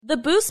The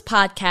Boost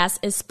podcast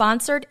is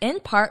sponsored in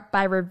part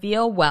by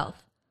Reveal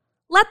Wealth.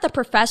 Let the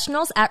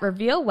professionals at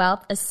Reveal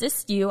Wealth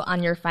assist you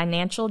on your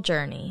financial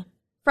journey.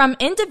 From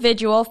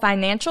individual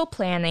financial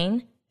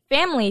planning,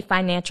 family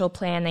financial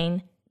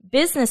planning,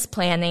 business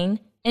planning,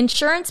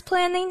 insurance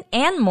planning,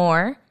 and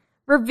more,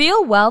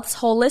 Reveal Wealth's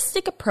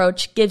holistic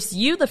approach gives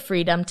you the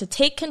freedom to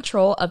take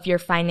control of your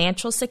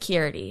financial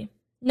security.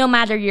 No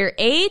matter your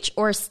age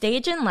or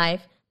stage in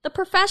life, the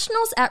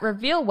professionals at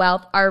Reveal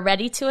Wealth are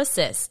ready to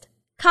assist.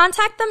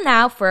 Contact them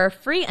now for a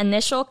free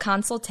initial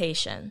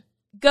consultation.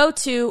 Go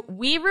to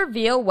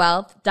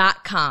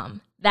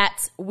werevealwealth.com.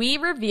 That's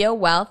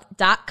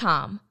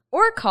werevealwealth.com.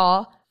 Or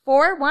call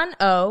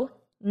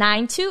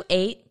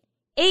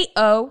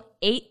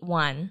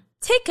 410-928-8081.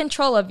 Take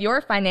control of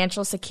your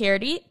financial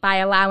security by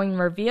allowing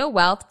Reveal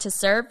Wealth to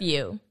serve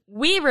you.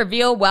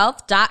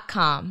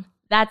 werevealwealth.com.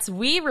 That's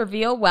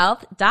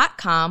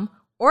werevealwealth.com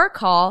or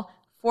call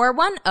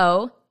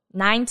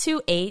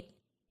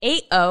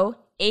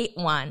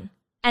 410-928-8081.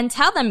 And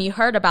tell them you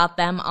heard about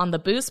them on the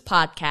Boost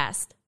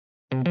podcast.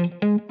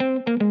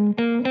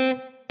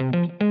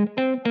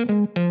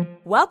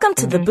 Welcome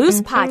to the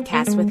Boost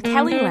podcast with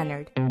Kelly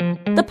Leonard.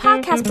 The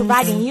podcast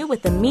providing you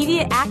with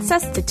immediate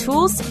access to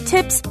tools,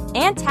 tips,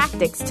 and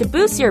tactics to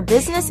boost your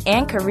business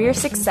and career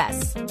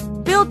success.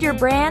 Build your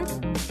brand,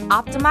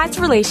 optimize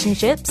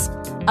relationships,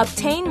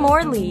 obtain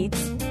more leads,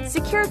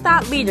 secure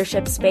thought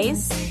leadership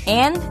space,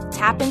 and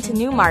tap into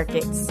new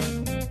markets.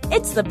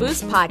 It's the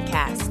Boost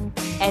podcast.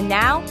 And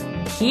now,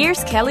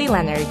 here's Kelly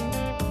Leonard.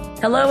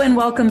 Hello and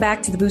welcome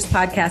back to the Boost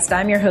Podcast.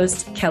 I'm your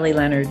host, Kelly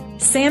Leonard.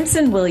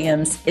 Samson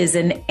Williams is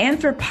an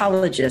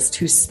anthropologist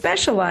who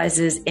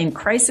specializes in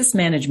crisis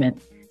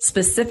management,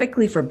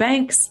 specifically for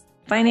banks,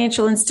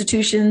 financial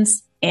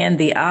institutions, and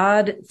the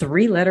odd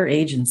three-letter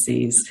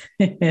agencies.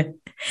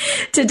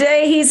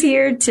 Today, he's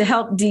here to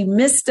help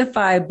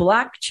demystify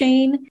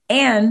blockchain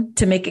and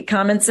to make it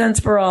common sense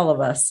for all of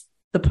us.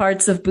 The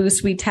parts of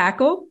Boost we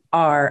tackle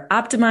are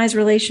optimize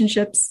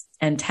relationships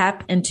and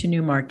tap into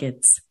new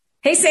markets.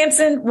 Hey,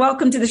 Samson,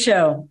 welcome to the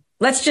show.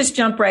 Let's just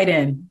jump right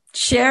in.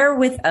 Share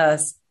with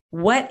us,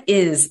 what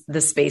is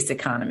the space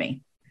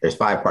economy? There's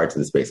 5 parts of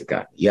the space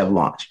economy. You have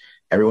launch.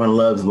 Everyone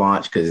loves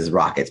launch because it's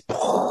rockets,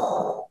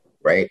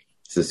 right?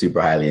 It's a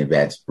super highly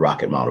advanced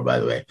rocket model, by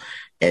the way.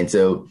 And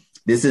so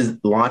this is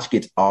launch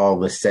gets all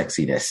the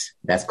sexiness.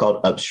 That's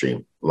called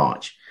upstream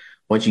launch.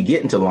 Once you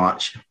get into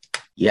launch,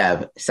 you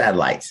have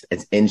satellites.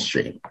 It's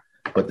in-stream.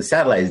 What the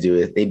satellites do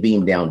is they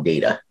beam down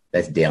data.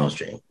 That's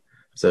downstream.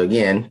 So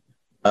again,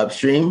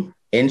 upstream,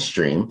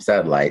 in-stream,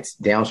 satellites,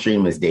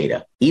 downstream is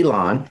data.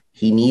 Elon,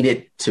 he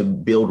needed to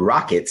build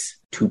rockets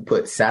to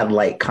put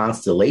satellite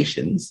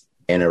constellations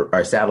and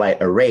or satellite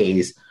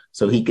arrays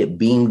so he could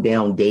beam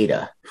down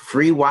data.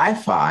 Free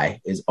Wi-Fi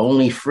is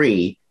only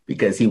free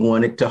because he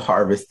wanted to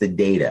harvest the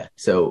data.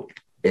 So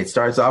it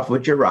starts off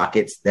with your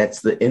rockets. That's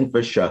the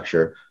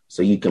infrastructure.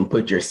 So you can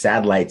put your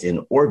satellites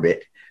in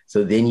orbit.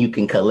 So then you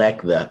can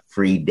collect the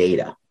free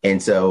data.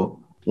 And so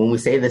when we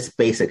say the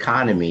space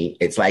economy,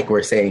 it's like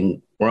we're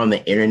saying we're on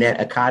the internet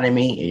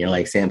economy. And you're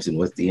like, Samson,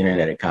 what's the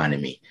internet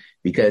economy?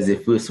 Because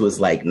if this was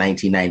like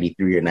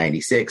 1993 or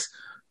 96,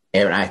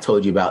 and I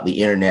told you about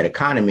the internet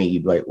economy,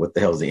 you'd be like, what the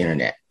hell is the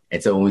internet?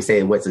 And so when we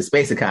say, what's the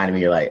space economy?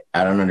 You're like,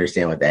 I don't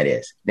understand what that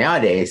is.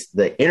 Nowadays,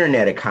 the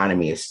internet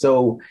economy is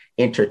so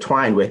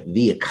intertwined with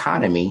the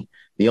economy.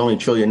 The only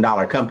 $1 trillion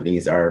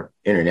companies are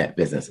internet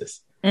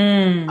businesses.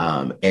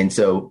 And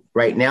so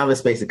right now, the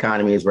space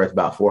economy is worth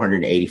about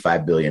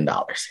 $485 billion.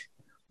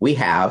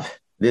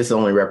 This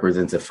only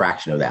represents a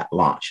fraction of that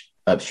launch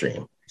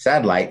upstream.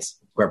 Satellites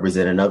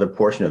represent another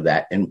portion of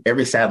that. And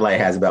every satellite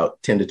has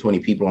about 10 to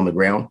 20 people on the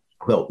ground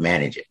who help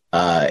manage it.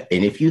 And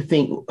if you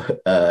think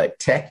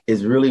tech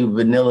is really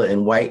vanilla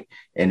and white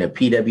and a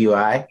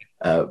PWI,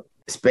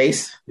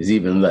 space is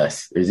even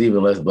less. There's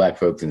even less Black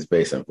folks in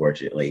space,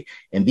 unfortunately.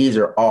 And these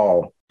are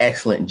all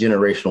excellent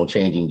generational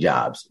changing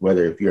jobs,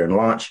 whether if you're in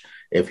launch,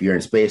 if you're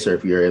in space, or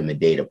if you're in the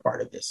data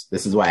part of this.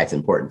 This is why it's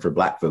important for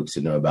Black folks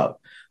to know about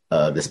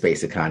the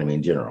space economy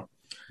in general.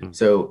 Mm-hmm.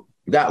 So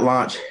you got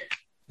launch,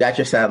 got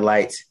your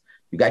satellites,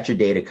 you got your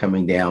data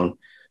coming down.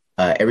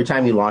 Every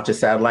time you launch a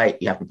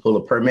satellite, you have to pull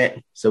a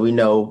permit. So we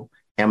know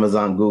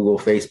Amazon, Google,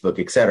 Facebook,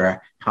 et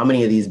cetera, how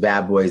many of these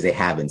bad boys they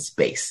have in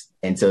space.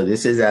 And so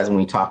this is as when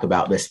we talk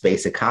about the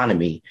space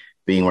economy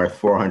being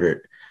worth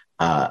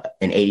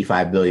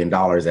 $485 billion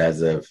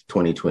as of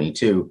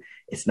 2022.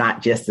 It's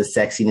not just the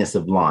sexiness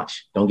of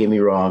launch. Don't get me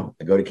wrong.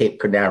 I go to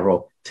Cape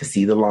Canaveral to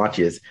see the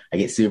launches. I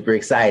get super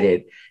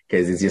excited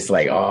because it's just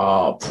like,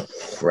 oh,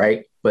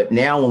 right. But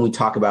now when we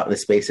talk about the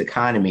space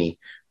economy,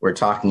 we're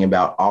talking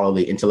about all of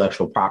the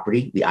intellectual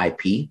property, the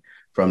IP,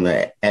 from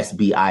the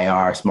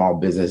SBIR, Small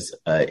Business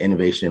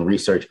Innovation and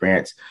Research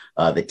Grants,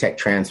 the tech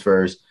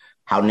transfers,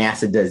 how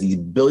NASA does these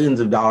billions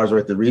of dollars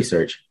worth of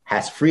research,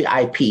 has free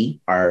IP,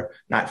 or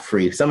not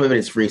free. Some of it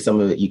is free. Some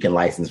of it you can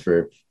license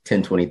for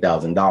 $10,000,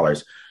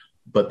 $20,000.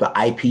 But the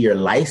IP you're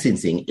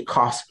licensing, it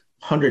costs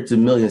hundreds of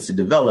millions to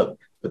develop,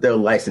 but they'll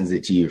license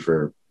it to you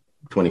for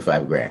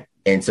 25 grand.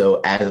 And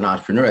so as an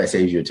entrepreneur, that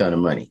saves you a ton of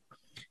money.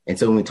 And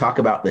so when we talk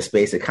about the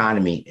space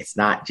economy, it's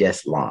not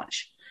just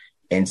launch.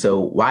 And so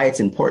why it's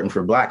important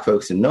for Black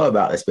folks to know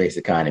about the space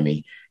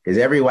economy, because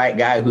every white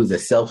guy who's a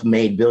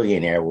self-made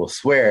billionaire will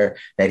swear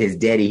that his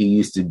daddy, who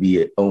used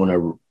to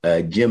own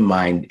a gem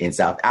mine in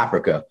South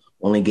Africa,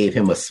 only gave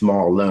him a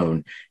small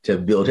loan to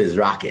build his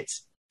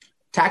rockets.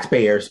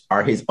 Taxpayers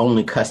are his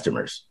only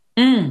customers.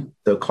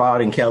 So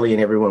Claude and Kelly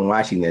and everyone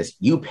watching this,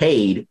 you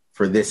paid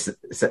for this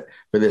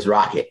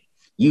rocket.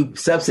 You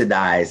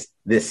subsidize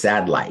this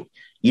satellite.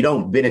 You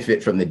don't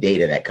benefit from the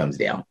data that comes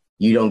down.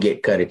 You don't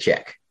get cut a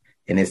check.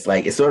 And it's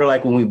sort of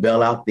like when we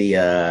bail out the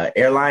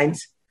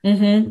airlines.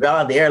 Mm-hmm. Bail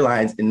out the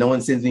airlines and no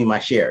one sends me my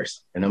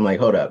shares. And I'm like,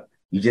 hold up.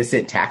 You just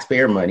sent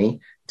taxpayer money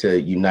to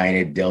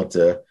United,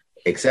 Delta,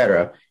 et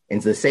cetera. And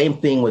it's the same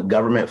thing with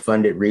government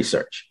funded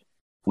research.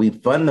 We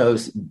fund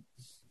those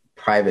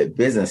private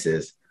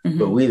businesses,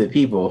 but we, the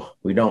people,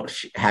 we don't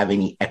have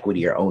any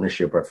equity or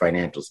ownership or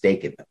financial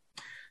stake in them.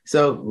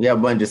 So we have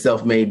a bunch of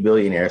self-made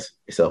billionaires,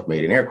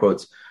 self-made in air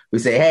quotes, who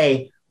say,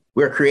 hey,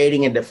 we're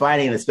creating and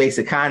defining the space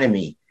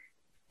economy.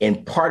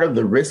 And part of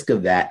the risk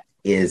of that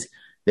is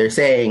they're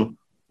saying,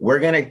 we're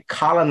going to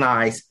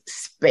colonize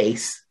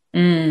space.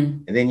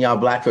 And then y'all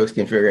Black folks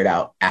can figure it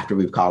out after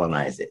we've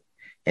colonized it.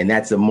 And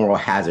that's a moral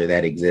hazard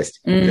that exists.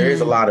 There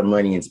is a lot of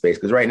money in space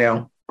because right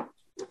now,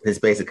 the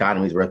space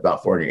economy is worth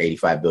about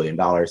 $485 billion.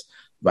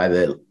 By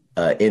the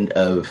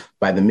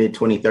mid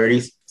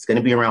 2030s, it's going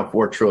to be around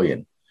 $4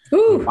 trillion.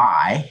 Ooh.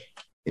 Why?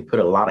 They put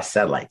a lot of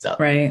satellites up.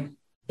 Right.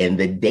 And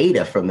the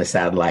data from the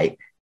satellite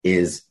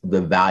is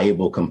the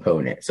valuable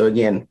component. So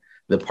again,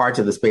 the parts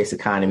of the space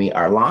economy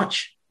are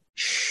launch,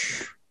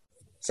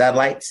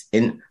 satellites,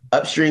 in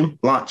upstream,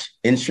 launch,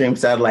 in-stream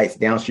satellites,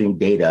 downstream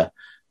data.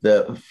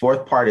 The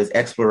fourth part is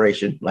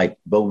exploration, like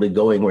boldly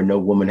going where no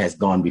woman has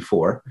gone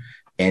before.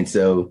 And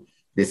so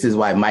this is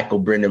why Michael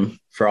Burnham,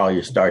 for all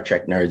your Star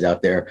Trek nerds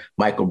out there,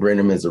 Michael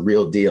Burnham is a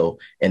real deal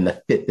in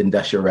the fifth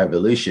industrial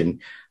revolution,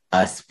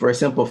 for a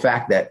simple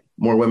fact that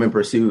more women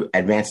pursue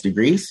advanced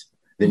degrees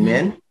than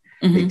men.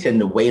 They tend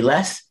to weigh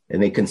less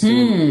and they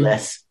consume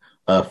less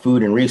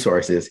food and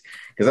resources.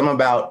 Because I'm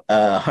about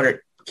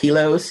 100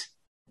 kilos.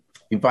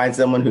 You find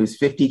someone who's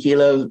 50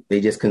 kilos,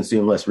 they just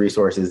consume less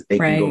resources. They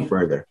can go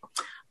further.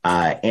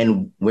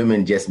 And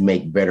women just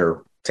make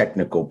better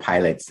technical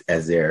pilots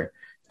as they're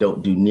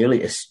don't do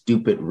nearly as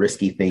stupid,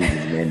 risky things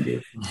as men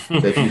do.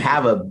 So if you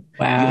have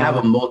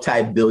a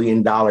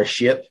multi-billion-dollar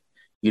ship,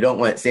 you don't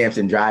want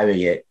Samson driving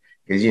it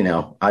because,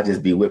 I'll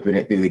just be whipping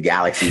it through the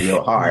galaxy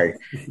real hard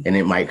and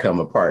it might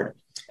come apart.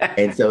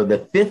 And so the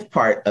fifth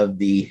part of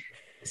the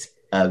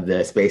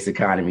space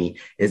economy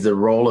is the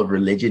role of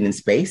religion in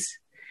space.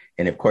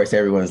 And of course,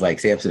 everyone's like,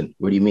 Samson,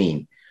 what do you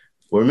mean?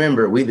 Well,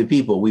 remember, we the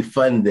people, we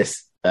fund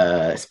this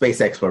space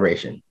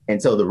exploration.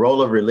 And so the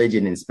role of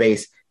religion in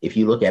space, if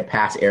you look at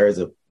past eras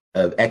of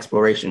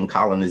exploration,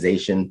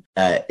 colonization,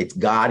 it's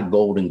God,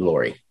 gold, and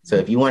glory. So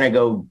if you want to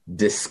go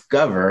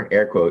discover,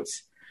 air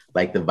quotes,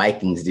 like the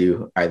Vikings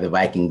do, or the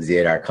Vikings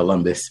did, or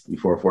Columbus in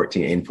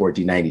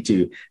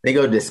 1492, they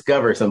go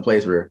discover some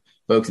place where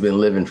folks have been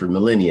living for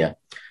millennia.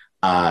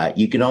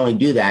 You can only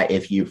do that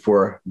if you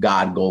for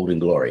God, gold, and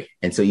glory.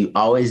 And so you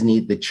always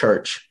need the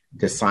church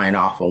to sign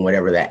off on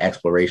whatever that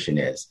exploration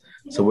is.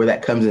 So where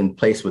that comes in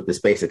place with the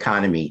space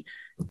economy,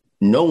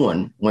 no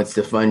one wants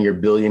to fund your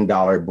 $1 billion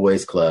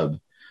boys club,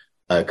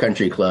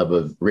 country club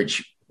of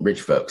rich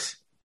folks.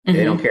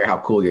 They don't care how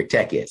cool your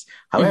tech is.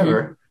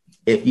 However,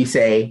 if you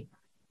say,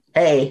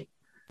 hey,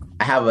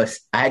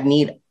 I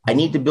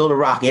need to build a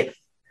rocket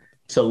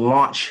to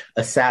launch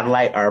a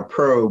satellite or a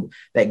probe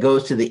that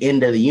goes to the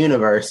end of the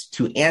universe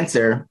to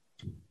answer,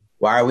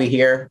 why are we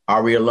here?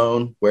 Are we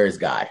alone? Where is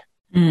God?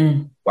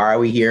 Why are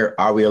we here?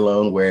 Are we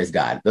alone? Where is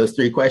God? Those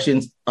three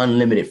questions,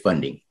 unlimited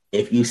funding.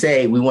 If you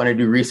say we want to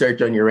do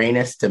research on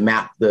Uranus to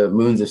map the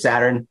moons of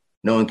Saturn,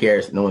 no one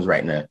cares. No one's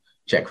writing a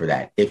check for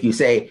that. If you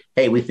say,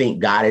 hey, we think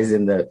God is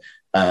in the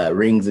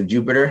rings of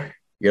Jupiter,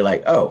 you're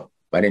like, oh,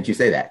 why didn't you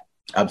say that?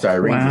 I'm sorry,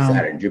 rings of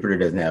Saturn. Jupiter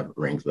doesn't have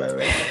rings, by the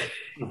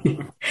way.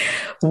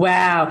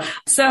 Wow.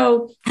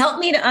 So help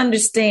me to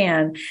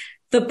understand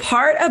the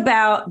part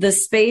about the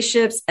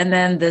spaceships and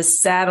then the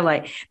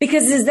satellite,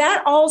 because does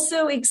that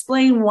also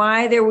explain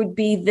why there would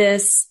be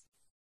this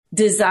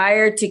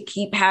desire to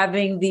keep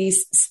having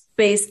these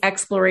space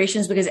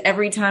explorations? Because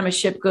every time a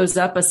ship goes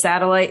up, a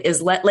satellite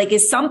is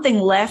is something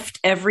left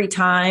every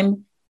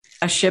time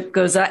a ship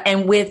goes up?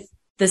 And with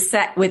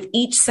with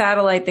each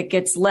satellite that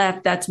gets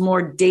left, that's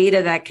more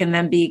data that can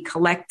then be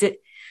collected.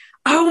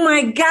 Oh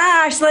my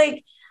gosh.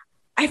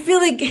 I feel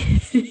like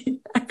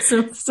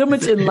so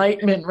much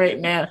enlightenment right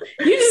now.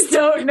 You just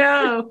don't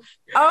know.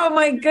 Oh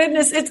my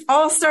goodness. It's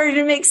all starting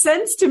to make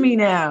sense to me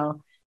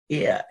now.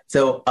 Yeah.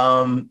 So,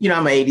 I'm an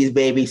 80s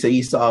baby. So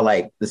you saw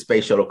the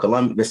space shuttle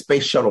the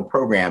space shuttle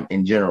program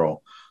in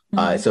general.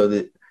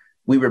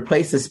 We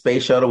replaced the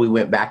space shuttle. We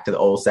went back to the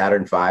old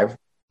Saturn V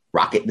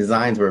rocket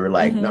designs where we're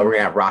like, no, we're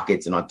gonna have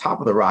rockets. And on top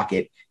of the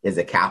rocket is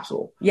a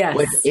capsule. Yes.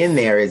 What's in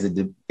there is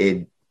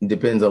it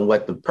depends on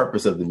what the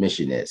purpose of the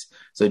mission is.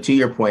 So to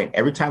your point,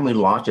 every time we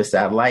launch a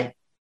satellite,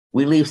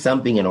 we leave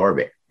something in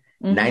orbit.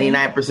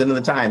 99% of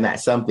the time, that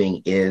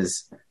something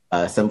is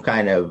some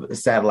kind of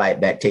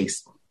satellite that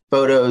takes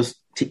photos,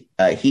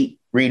 heat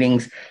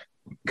readings,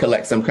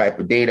 collects some type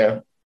of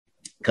data,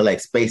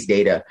 collects space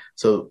data.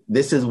 So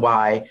this is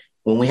why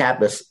when we have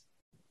the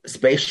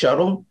space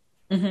shuttle,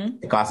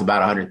 it costs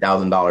about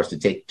 $100,000 to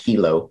take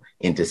Kilo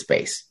into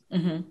space.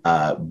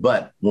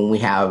 But when we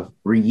have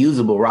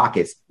reusable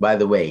rockets, by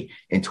the way,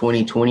 in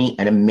 2020,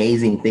 an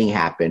amazing thing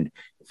happened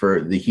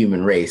for the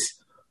human race.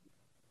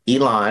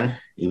 Elon,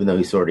 even though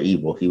he's sort of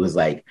evil, he was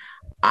like,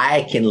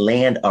 I can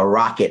land a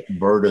rocket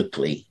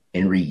vertically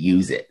and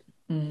reuse it.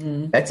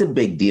 That's a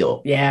big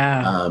deal.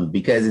 Yeah.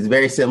 Because it's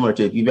very similar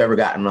to if you've ever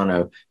gotten on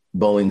a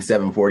Boeing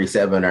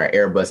 747 or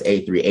Airbus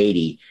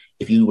A380,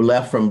 if you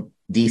left from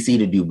DC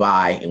to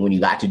Dubai and when you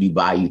got to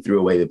Dubai, you threw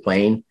away the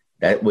plane,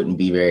 that wouldn't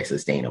be very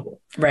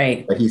sustainable.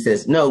 Right. But he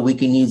says, no, we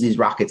can use these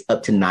rockets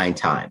up to 9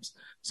 times.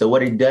 So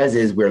what it does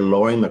is we're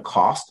lowering the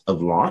cost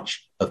of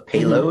launch, of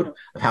payload,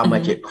 of how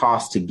much it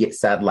costs to get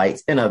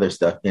satellites and other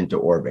stuff into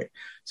orbit.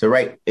 So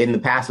right in the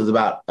past it was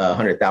about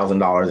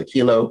 $100,000 a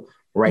kilo.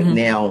 Right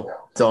now,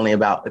 it's only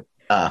about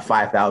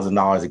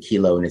 $5,000 a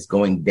kilo, and it's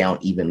going down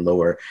even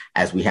lower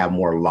as we have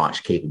more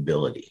launch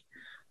capability.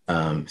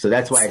 So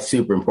that's why it's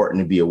super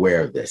important to be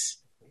aware of this.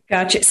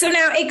 Gotcha. So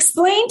now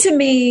explain to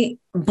me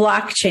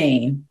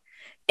blockchain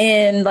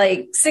in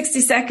like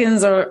 60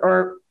 seconds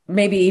or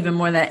maybe even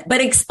more than that.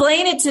 But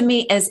explain it to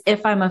me as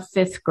if I'm a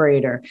 5th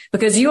grader,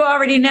 because you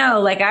already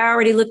know, like I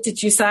already looked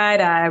at you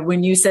side eye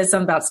when you said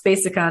something about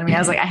space economy. I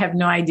was like, I have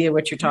no idea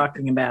what you're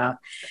talking about.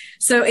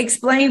 So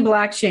explain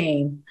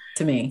blockchain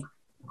to me.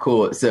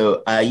 Cool.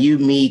 So you,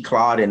 me,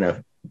 Claude, and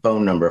a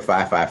phone number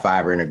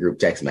 555 are in a group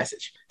text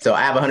message. So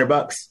I have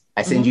 $100.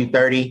 I send you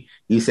 30.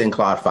 You send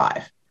Claude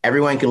 5.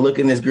 Everyone can look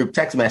in this group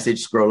text message,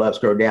 scroll up,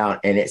 scroll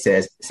down, and it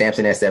says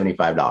Samson has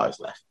 $75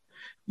 left.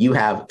 You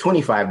have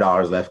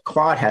 $25 left.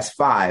 Claude has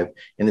 5,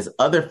 and this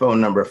other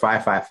phone number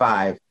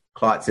 555.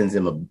 Claude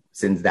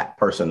sends that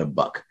person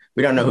 $1.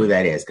 We don't know who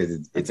that is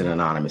because it's an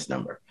anonymous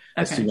number,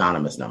 a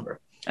pseudonymous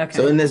number. Okay.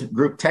 So in this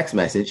group text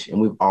message,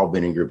 and we've all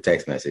been in group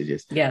text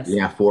messages. Yes. We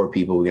have 4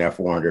 people. We have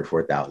 400,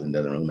 4,000.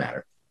 Doesn't really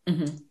matter.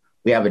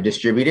 We have a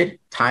distributed,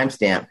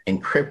 timestamp,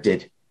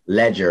 encrypted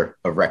ledger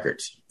of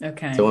records.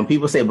 Okay. So when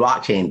people say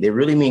blockchain, they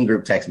really mean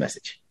group text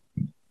message,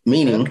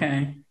 meaning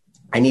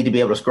I need to be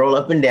able to scroll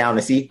up and down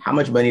to see how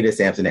much money does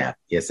Samson have.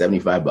 He has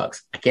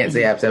 $75. I can't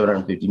say I have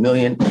 750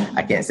 million.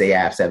 I can't say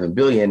I have 7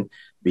 billion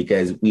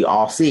because we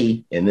all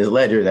see in this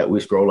ledger that we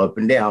scroll up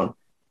and down,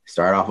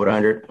 start off with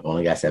 100,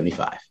 only got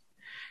 75.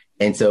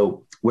 And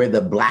so where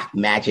the black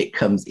magic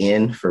comes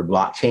in for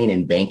blockchain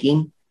and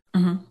banking,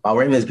 while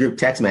we're in this group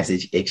text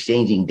message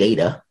exchanging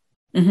data,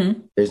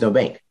 there's no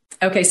bank.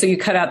 Okay, so you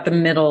cut out the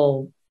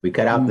middle. We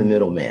cut out the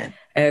middleman.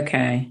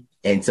 Okay.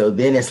 And so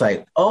then it's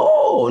like,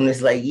 oh, and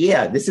it's like,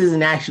 yeah, this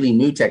isn't actually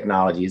new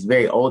technology. It's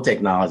very old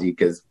technology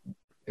because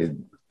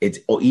it's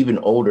even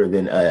older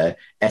than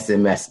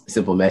SMS,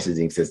 simple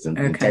messaging systems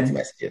and text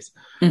messages.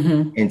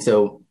 And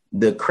so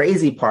the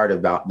crazy part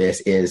about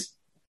this is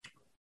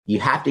you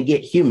have to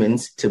get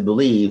humans to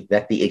believe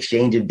that the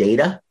exchange of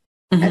data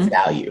has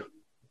value.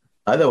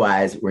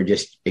 Otherwise, we're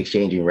just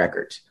exchanging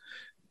records.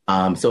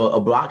 So a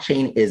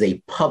blockchain is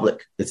a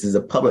public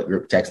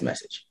group text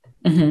message.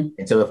 And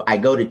so if I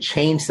go to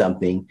change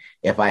something,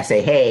 if I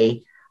say,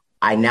 hey,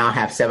 I now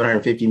have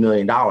 $750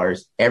 million,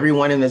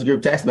 everyone in this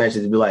group text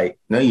message will be like,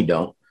 no, you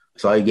don't.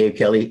 So you gave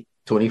Kelly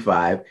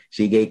 25.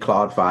 She gave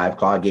Claude 5.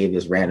 Claude gave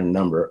this random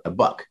number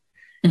 $1.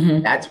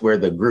 That's where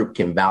the group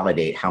can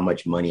validate how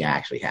much money I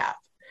actually have.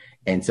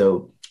 And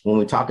so when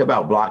we talk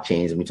about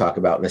blockchains and we talk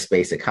about the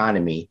space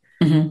economy,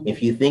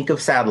 if you think of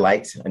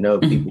satellites, I know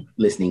people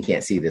listening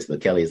can't see this,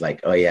 but Kelly's like,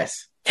 oh,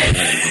 yes, I have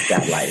a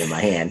satellite in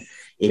my hand.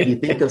 If you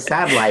think of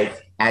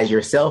satellites as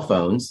your cell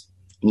phones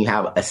and you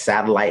have a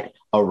satellite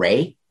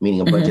array,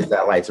 meaning a bunch of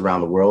satellites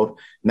around the world,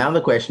 now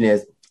the question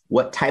is,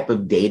 what type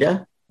of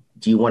data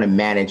do you want to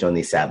manage on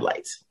these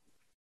satellites?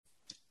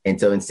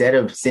 And so instead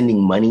of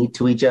sending money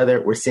to each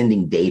other, we're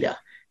sending data.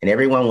 And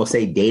everyone will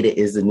say data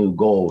is the new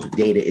gold,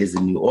 data is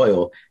the new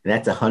oil. And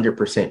that's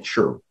 100%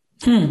 true.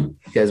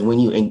 Because when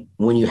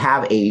you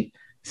have a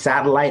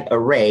satellite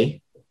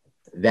array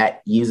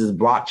that uses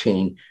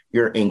blockchain,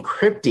 you're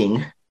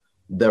encrypting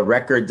the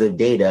records of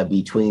data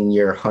between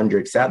your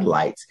 100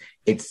 satellites.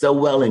 It's so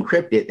well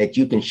encrypted that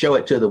you can show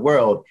it to the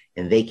world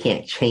and they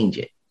can't change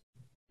it.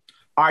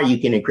 Or you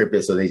can encrypt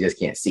it so they just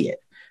can't see it.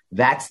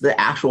 That's the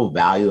actual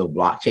value of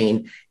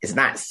blockchain. It's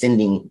not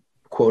sending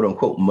quote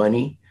unquote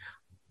money.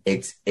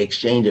 It's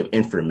exchange of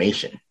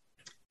information.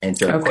 And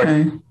so of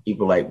course,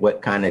 people are like,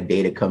 what kind of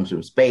data comes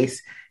from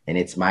space? And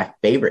it's my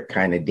favorite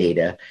kind of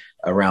data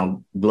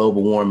around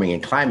global warming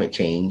and climate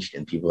change.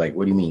 And people are like,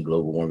 what do you mean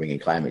global warming and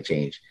climate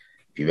change?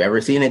 If you've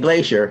ever seen a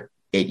glacier,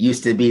 it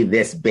used to be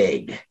this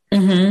big.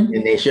 And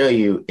they show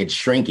you it's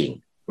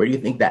shrinking. Where do you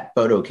think that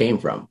photo came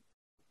from?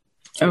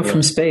 Oh,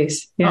 from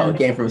space. Yeah. Oh, it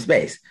came from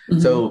space.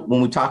 So when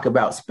we talk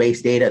about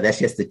space data, that's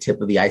just the tip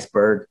of the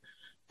iceberg.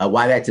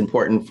 Why that's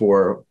important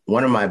for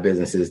one of my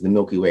businesses, the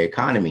Milky Way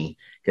economy,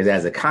 because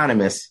as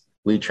economists,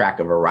 we track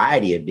a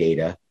variety of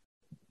data.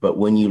 But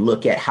when you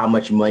look at how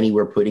much money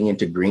we're putting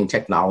into green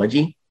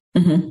technology,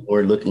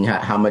 we're looking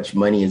at how much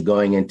money is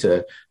going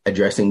into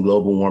addressing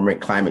global warming,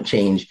 climate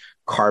change,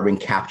 carbon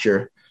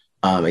capture,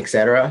 et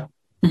cetera.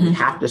 You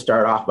have to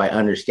start off by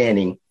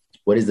understanding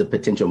what is the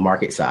potential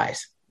market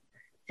size.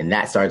 And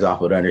that starts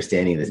off with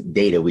understanding the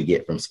data we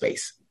get from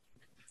space.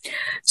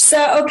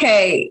 So,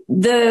 okay,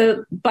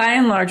 by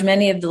and large,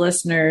 many of the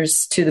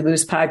listeners to the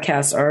Boost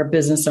podcast are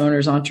business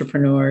owners,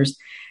 entrepreneurs.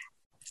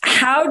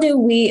 How do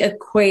we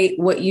equate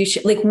what you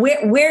should, like,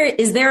 where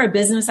is there a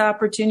business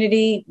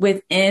opportunity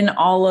within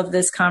all of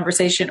this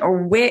conversation,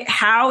 or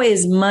how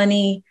is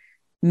money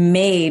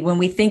made when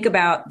we think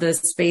about the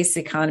space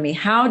economy?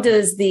 How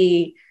does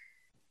the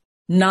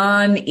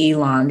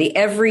non-Elon, the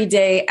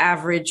everyday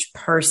average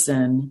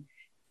person,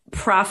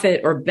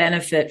 profit or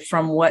benefit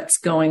from what's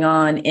going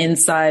on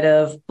inside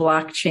of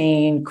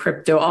blockchain,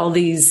 crypto, all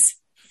these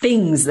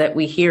things that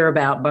we hear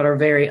about but are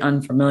very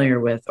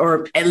unfamiliar with,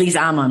 or at least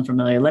I'm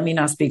unfamiliar. Let me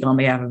not speak on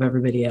behalf of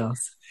everybody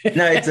else.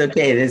 No, it's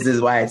okay. This is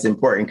why it's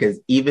important, because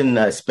even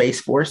the Space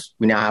Force,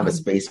 we now have a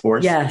Space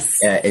Force. Yes.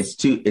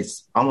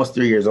 It's almost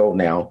 3 years old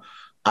now.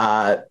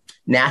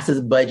 NASA's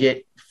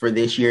budget for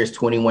this year is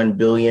 $21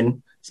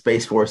 billion.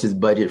 Space Force's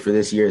budget for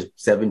this year is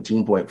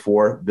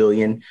 $17.4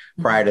 billion.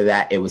 Prior to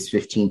that, it was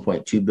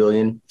 $15.2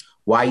 billion.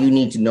 Why you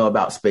need to know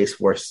about Space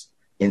Force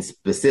in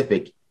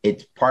specific,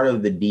 it's part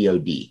of the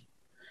DoD.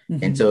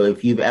 And so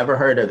if you've ever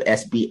heard of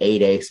SB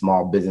 8A,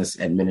 Small Business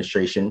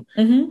Administration,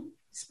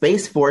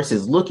 Space Force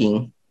is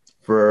looking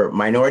for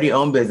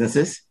minority-owned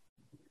businesses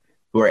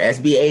who are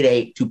SB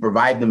 8A to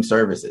provide them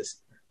services.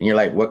 And you're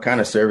like, what kind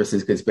of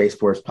services could Space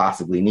Force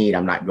possibly need?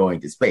 I'm not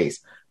going to space.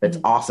 That's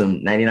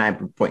awesome.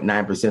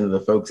 99.9% of the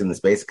folks in the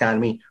space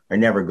economy are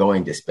never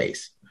going to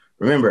space.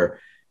 Remember,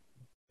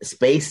 the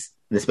space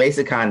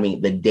economy,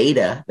 the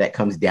data that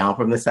comes down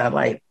from the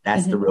satellite,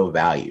 that's the real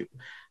value.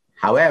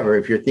 However,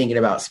 if you're thinking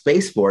about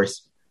Space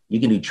Force, you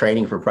can do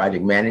training for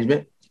project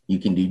management. You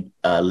can do,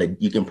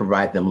 you can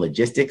provide them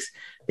logistics.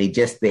 They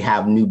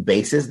have new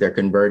bases. They're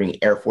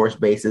converting Air Force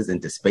bases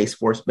into Space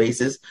Force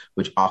bases,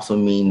 which also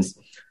means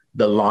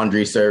the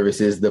laundry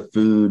services, the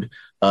food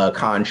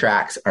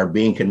contracts are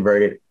being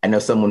converted. I know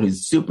someone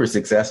who's super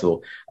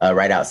successful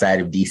right outside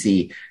of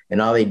DC,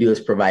 and all they do is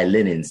provide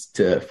linens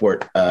to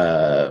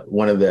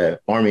one of the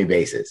Army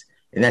bases.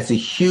 And that's a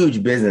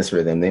huge business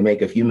for them. They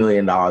make a few $1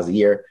 million a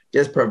year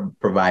just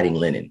providing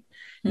linen.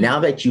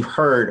 Now that you've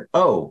heard,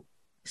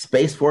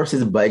 Space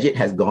Force's budget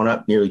has gone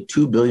up nearly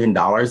 $2 billion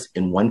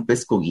in one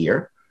fiscal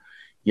year,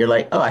 you're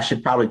like, I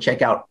should probably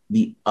check out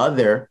the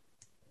other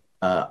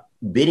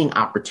bidding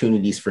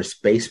opportunities for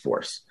Space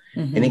Force.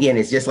 And again,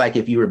 it's just like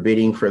if you were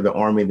bidding for the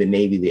Army, the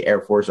Navy, the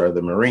Air Force, or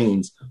the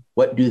Marines,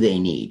 what do they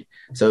need?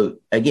 So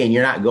again,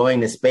 you're not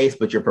going to space,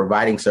 but you're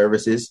providing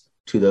services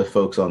to the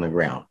folks on the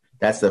ground.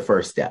 That's the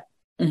first step.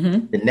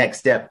 The next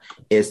step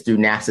is through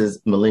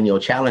NASA's Millennial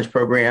Challenge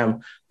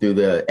Program, through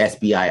the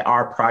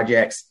SBIR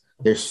projects.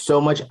 There's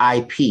so much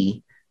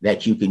IP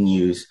that you can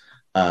use.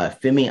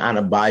 Femi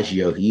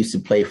Anabaggio, he used to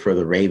play for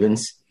the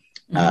Ravens.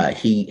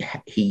 He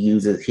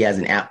has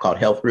an app called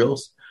Health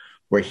Reels,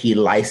 where he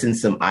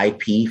licensed some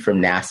IP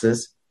from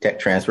NASA's tech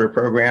transfer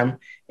program.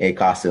 It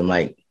cost him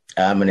I'm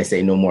going to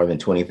say no more than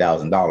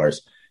 $20,000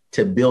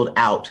 to build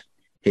out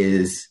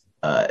his.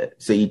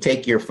 So you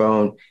take your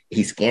phone,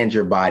 he scans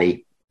your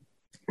body,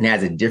 and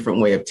has a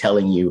different way of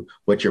telling you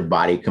what your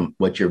body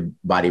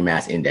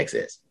mass index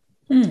is.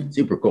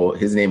 Super cool.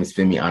 His name is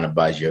Femi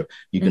Anabaggio.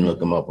 You can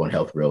look him up on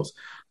Health Reels.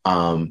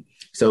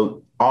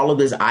 So all of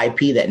this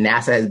IP that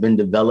NASA has been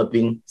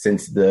developing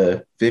since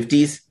the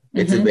 50s,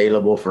 it's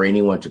available for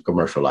anyone to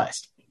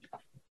commercialize.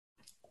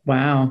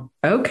 Wow.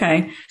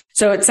 Okay.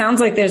 So it sounds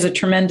like there's a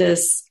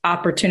tremendous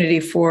opportunity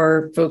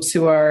for folks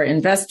who are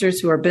investors,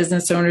 who are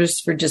business owners,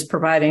 for just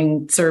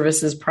providing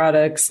services,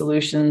 products,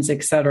 solutions,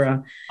 et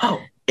cetera.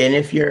 And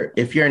if you're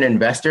an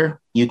investor,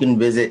 you can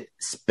visit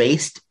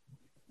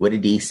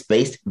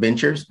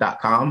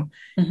spacedventures.com,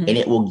 and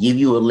it will give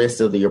you a list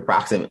of the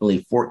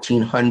approximately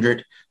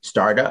 1,400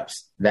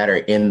 startups that are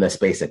in the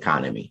space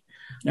economy.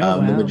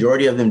 The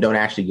majority of them don't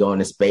actually go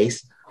into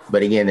space.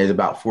 But again, there's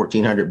about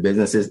 1,400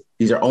 businesses.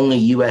 These are only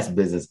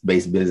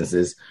U.S.-based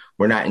businesses.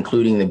 We're not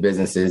including the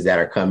businesses that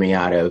are coming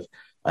out of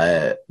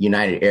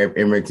United Arab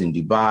Emirates in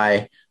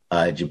Dubai,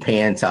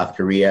 Japan, South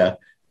Korea,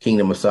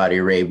 Kingdom of Saudi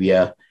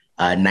Arabia,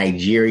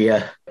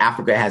 Nigeria.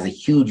 Africa has a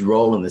huge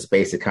role in the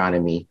space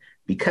economy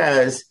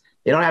because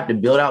they don't have to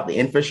build out the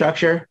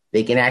infrastructure.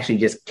 They can actually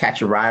just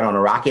catch a ride on a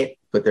rocket,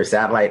 put their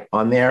satellite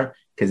on there,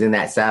 because in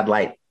that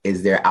satellite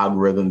is their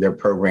algorithm, their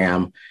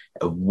program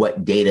of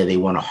what data they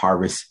want to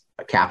harvest,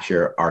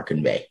 capture, or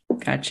convey.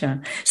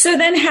 Gotcha. So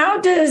then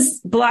how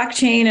does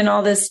blockchain and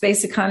all this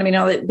space economy and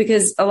all that,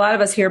 because a lot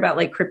of us hear about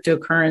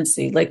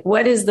cryptocurrency,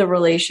 what is the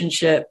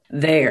relationship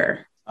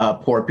there?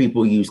 Poor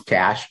people use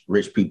cash.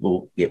 Rich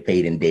people get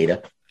paid in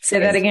data. Say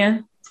that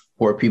again.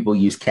 Poor people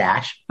use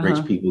cash.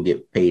 Rich people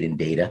get paid in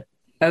data.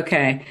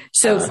 Okay.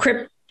 So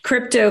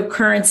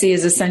cryptocurrency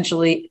is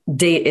essentially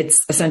data.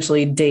 It's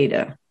essentially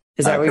data.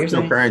 Is that what you're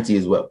saying? Cryptocurrency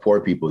is what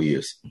poor people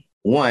use.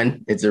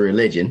 One, it's a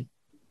religion.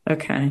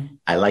 Okay.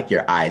 I like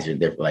your eyes.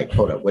 They're like,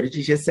 hold up, what did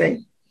you just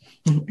say?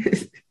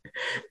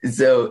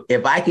 So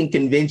if I can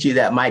convince you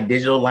that my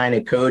digital line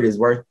of code is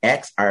worth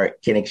X or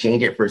can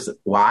exchange it for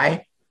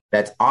Y,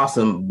 that's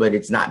awesome, but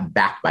it's not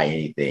backed by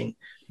anything.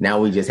 Now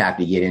we just have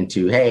to get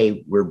into,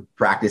 hey, we're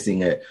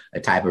practicing a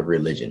type of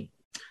religion.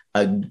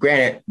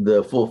 Granted,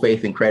 the full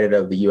faith and credit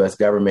of the U.S.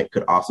 government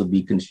could also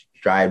be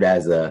contrived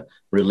as a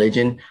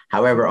religion.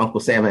 However, Uncle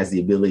Sam has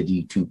the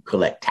ability to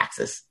collect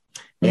taxes.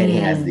 And he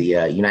has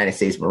the United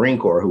States Marine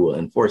Corps who will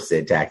enforce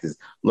said taxes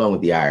along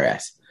with the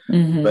IRS.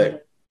 Mm-hmm.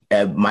 But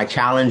my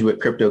challenge with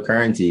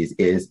cryptocurrencies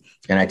is,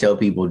 and I tell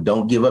people,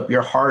 don't give up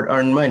your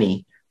hard-earned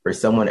money for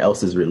someone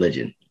else's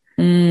religion.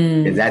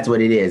 Because that's what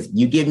it is.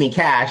 You give me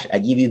cash, I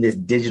give you this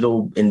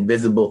digital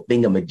invisible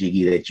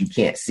thingamajiggy that you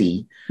can't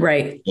see.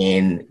 Right.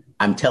 And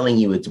I'm telling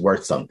you it's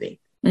worth something.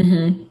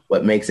 Mm-hmm.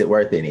 What makes it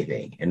worth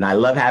anything? And I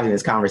love having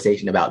this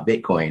conversation about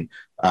Bitcoin,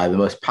 the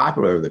most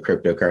popular of the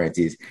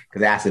cryptocurrencies,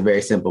 because I asked a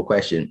very simple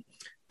question.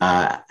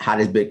 How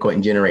does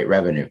Bitcoin generate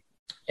revenue?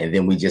 And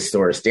then we just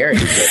sort of stare at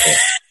each other.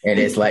 And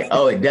it's like,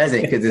 oh, it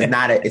doesn't, because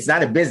it's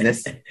not a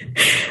business.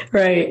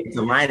 Right. It's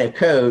a line of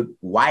code.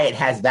 Why it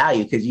has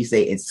value? Because you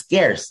say it's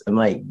scarce. I'm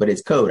like, but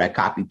it's code. I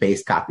copy,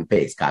 paste, copy,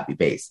 paste, copy,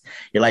 paste.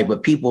 You're like,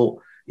 but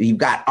people, you've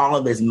got all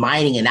of this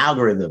mining and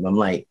algorithm. I'm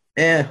like,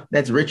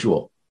 that's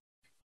ritual.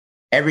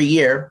 Every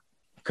year,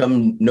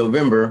 come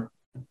November,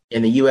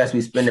 in the U.S.,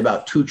 we spend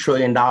about $2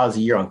 trillion a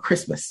year on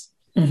Christmas.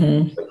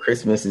 Mm-hmm. But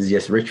Christmas is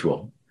just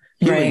ritual.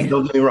 Right.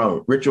 Don't get me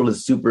wrong. Ritual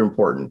is super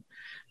important.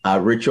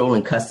 Ritual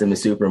and custom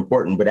is super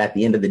important. But at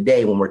the end of the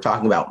day, when we're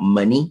talking about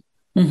money,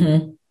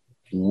 mm-hmm.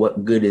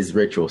 what good is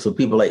ritual? So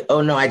people are like,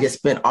 oh, no, I just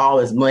spent all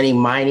this money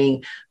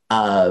mining.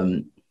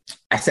 I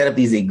set up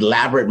these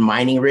elaborate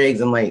mining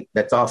rigs. I'm like,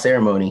 that's all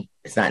ceremony.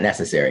 It's not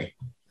necessary.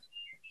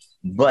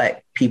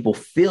 But people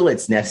feel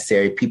it's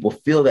necessary. People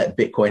feel that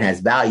Bitcoin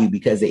has value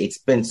because they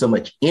expend so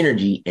much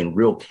energy in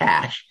real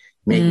cash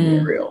making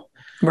it real.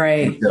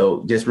 Right. And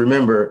so just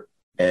remember,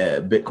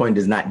 Bitcoin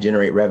does not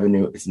generate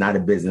revenue. It's not a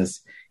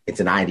business.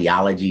 It's an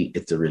ideology.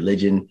 It's a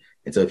religion.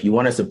 And so if you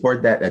want to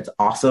support that, that's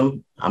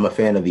awesome. I'm a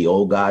fan of the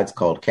old gods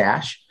called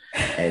cash.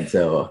 And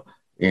so,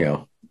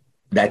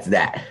 that's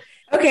that.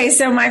 Okay,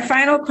 so my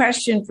final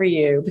question for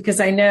you,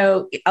 because I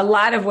know a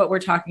lot of what we're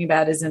talking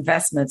about is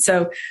investment.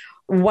 So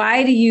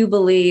why do you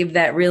believe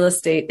that real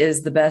estate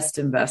is the best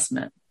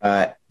investment?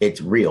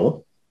 It's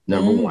real,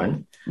 number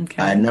one.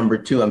 Okay. Number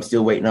two, I'm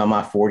still waiting on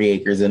my 40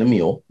 acres and a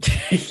mule.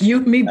 You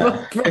and me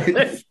both,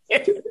 brother.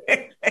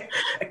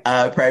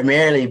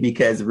 Primarily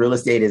because real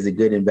estate is a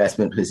good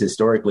investment because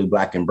historically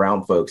Black and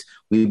brown folks,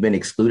 we've been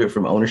excluded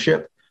from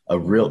ownership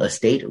of real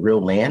estate,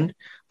 real land,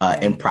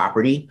 and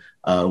property.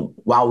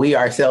 While we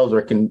ourselves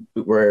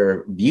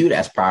were viewed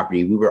as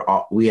property,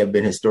 we have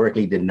been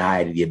historically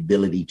denied the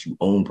ability to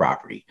own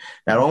property.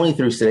 Not only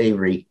through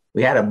slavery,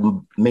 we had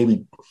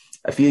maybe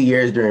a few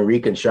years during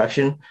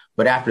Reconstruction,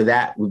 but after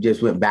that, we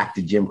just went back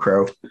to Jim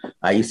Crow.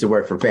 I used to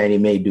work for Fannie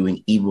Mae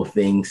doing evil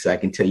things, so I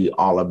can tell you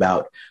all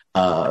about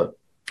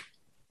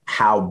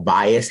how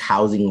biased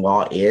housing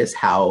law is,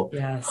 how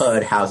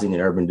HUD, housing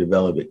and urban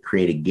development,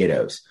 created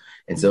ghettos.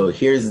 And so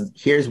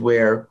here's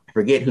where, I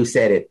forget who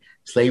said it,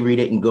 slavery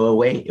didn't go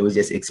away. It was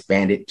just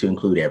expanded to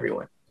include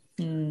everyone.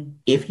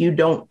 If you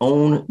don't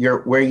own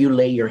where you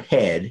lay your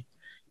head,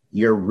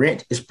 your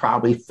rent is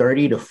probably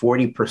 30 to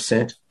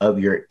 40% of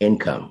your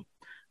income.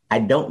 I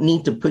don't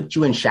need to put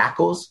you in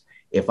shackles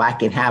if I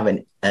can have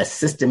a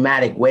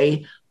systematic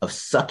way of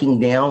sucking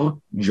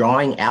down,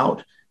 drawing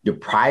out,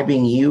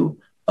 depriving you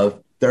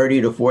of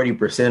 30 to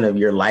 40% of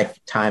your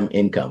lifetime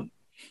income.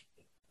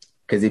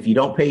 Because if you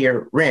don't pay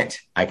your rent,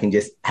 I can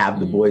just have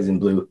the boys in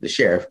blue, the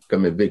sheriff,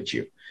 come evict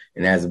you.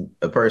 And as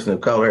a person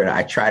of color,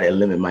 I try to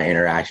limit my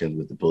interactions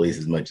with the police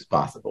as much as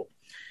possible.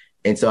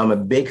 And so I'm a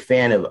big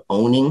fan of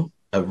owning,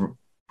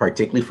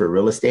 particularly for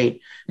real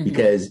estate,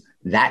 because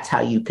that's how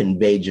you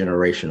convey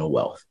generational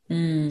wealth.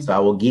 So I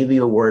will give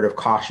you a word of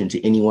caution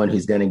to anyone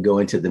who's going to go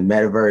into the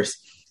metaverse,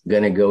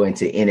 going to go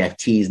into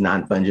NFTs,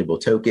 non-fungible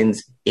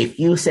tokens. If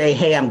you say,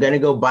 hey, I'm going to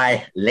go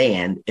buy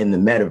land in the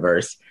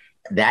metaverse,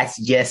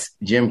 that's just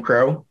Jim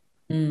Crow.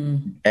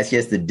 That's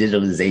just the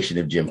digitalization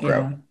of Jim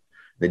Crow. Yeah.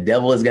 The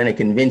devil is going to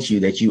convince you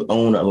that you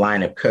own a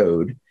line of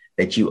code,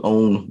 that you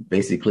own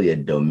basically a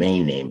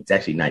domain name. It's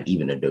actually not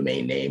even a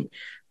domain name.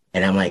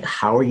 And I'm like,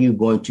 how are you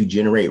going to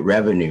generate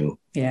revenue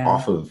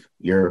off of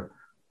your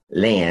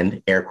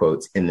land, air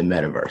quotes, in the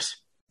metaverse?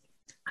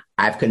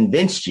 I've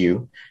convinced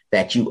you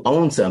that you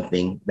own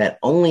something that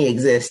only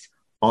exists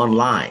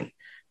online.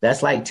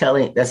 That's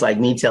like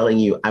me telling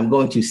you, I'm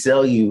going to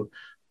sell you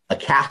a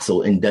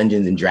castle in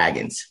Dungeons and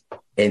Dragons.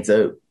 And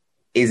so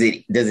does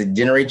it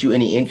generate you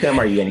any income?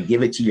 Are you going to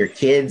give it to your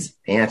kids?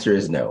 The answer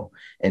is no.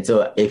 And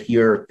so if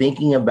you're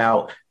thinking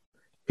about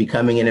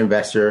becoming an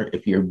investor,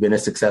 if you've been a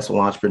successful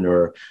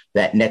entrepreneur,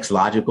 that next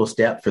logical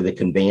step for the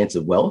conveyance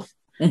of wealth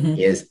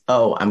is,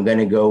 I'm going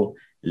to go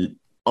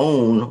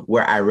own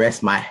where I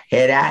rest my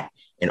head at,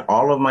 and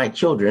all of my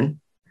children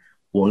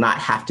will not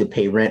have to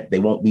pay rent. They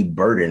won't be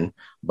burdened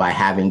by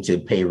having to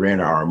pay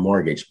rent or a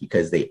mortgage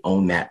because they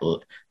own that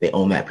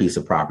piece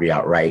of property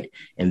outright.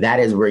 And that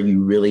is where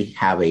you really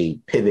have a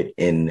pivot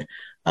in,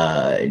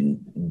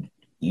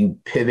 you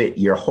pivot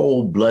your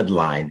whole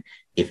bloodline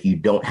if you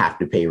don't have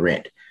to pay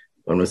rent.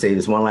 I'm going to say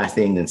this one last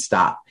thing, then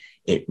stop.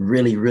 It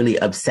really, really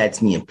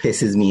upsets me and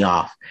pisses me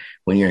off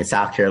when you're in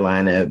South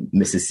Carolina,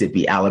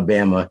 Mississippi,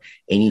 Alabama,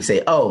 and you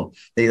say, oh,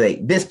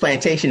 this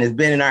plantation has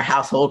been in our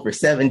household for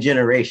 7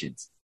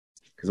 generations.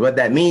 Because what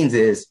that means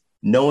is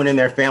no one in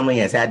their family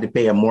has had to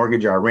pay a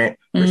mortgage or rent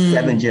for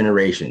 7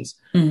 generations.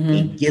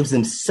 It gives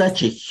them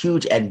such a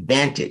huge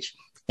advantage.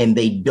 And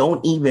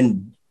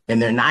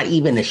they're not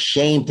even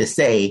ashamed to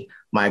say,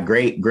 my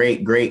great,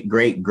 great, great,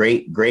 great,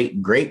 great,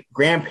 great, great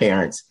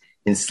grandparents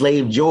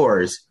enslaved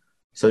yours.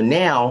 So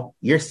now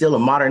you're still a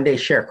modern day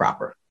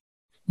sharecropper.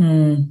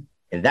 And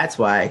that's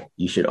why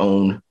you should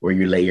own where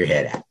you lay your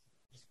head at.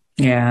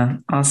 Yeah.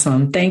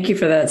 Awesome. Thank you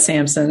for that,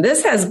 Samson.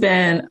 This has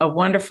been a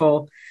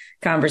wonderful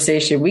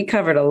conversation. We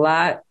covered a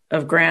lot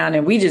of ground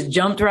and we just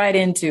jumped right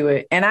into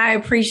it. And I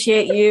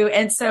appreciate you.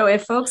 And so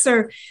if folks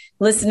are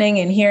listening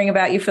and hearing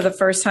about you for the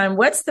first time,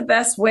 what's the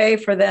best way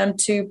for them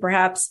to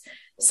perhaps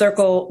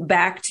circle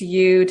back to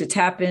you to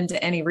tap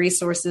into any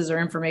resources or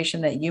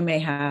information that you may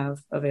have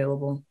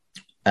available?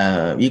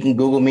 You can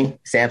Google me,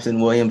 Samson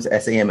Williams,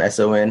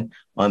 Samson,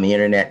 on the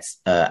internet.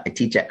 I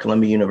teach at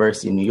Columbia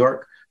University in New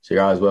York. So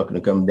you're always welcome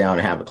to come down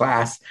and have a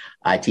class.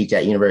 I teach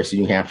at University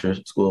of New Hampshire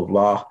School of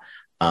Law.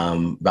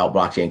 About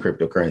blockchain,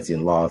 cryptocurrency,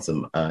 and law, and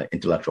some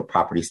intellectual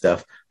property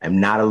stuff. I'm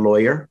not a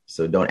lawyer,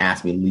 so don't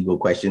ask me legal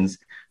questions.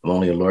 I'm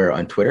only a lawyer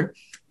on Twitter.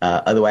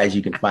 Otherwise,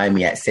 you can find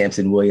me at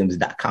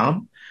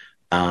samsonwilliams.com.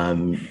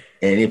 And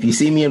if you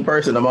see me in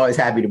person, I'm always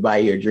happy to buy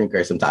you a drink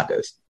or some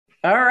tacos.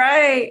 All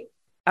right.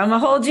 I'm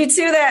going to hold you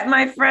to that,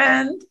 my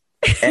friend.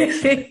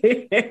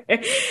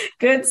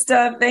 Good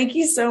stuff. Thank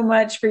you so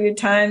much for your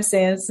time,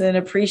 Samson.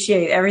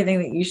 Appreciate everything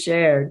that you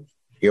shared.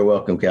 You're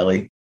welcome,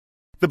 Kelly.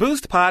 The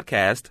Boost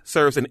Podcast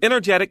serves an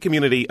energetic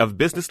community of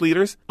business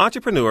leaders,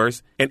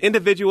 entrepreneurs, and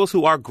individuals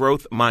who are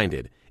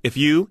growth-minded. If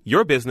you,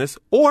 your business,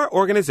 or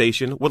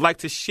organization would like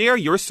to share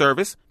your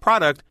service,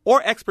 product,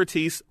 or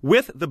expertise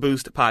with the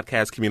Boost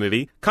Podcast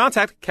community,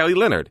 contact Kelly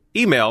Leonard.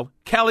 Email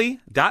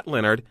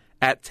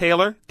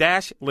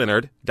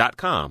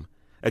kelly.leonard@taylor-leonard.com.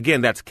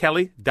 Again, that's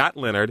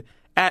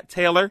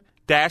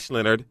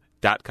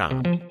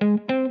kelly.leonard@taylor-leonard.com.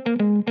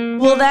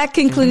 Well, that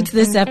concludes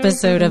this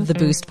episode of the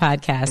Boost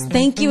Podcast.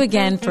 Thank you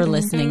again for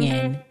listening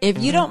in. If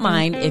you don't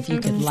mind, if you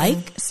could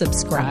like,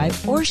 subscribe,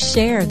 or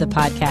share the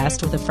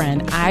podcast with a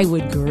friend, I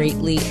would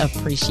greatly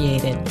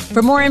appreciate it.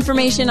 For more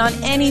information on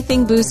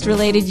anything Boost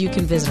related, you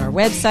can visit our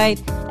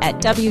website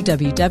at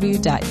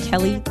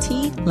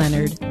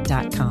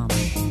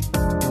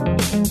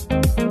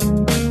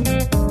www.kellytleonard.com.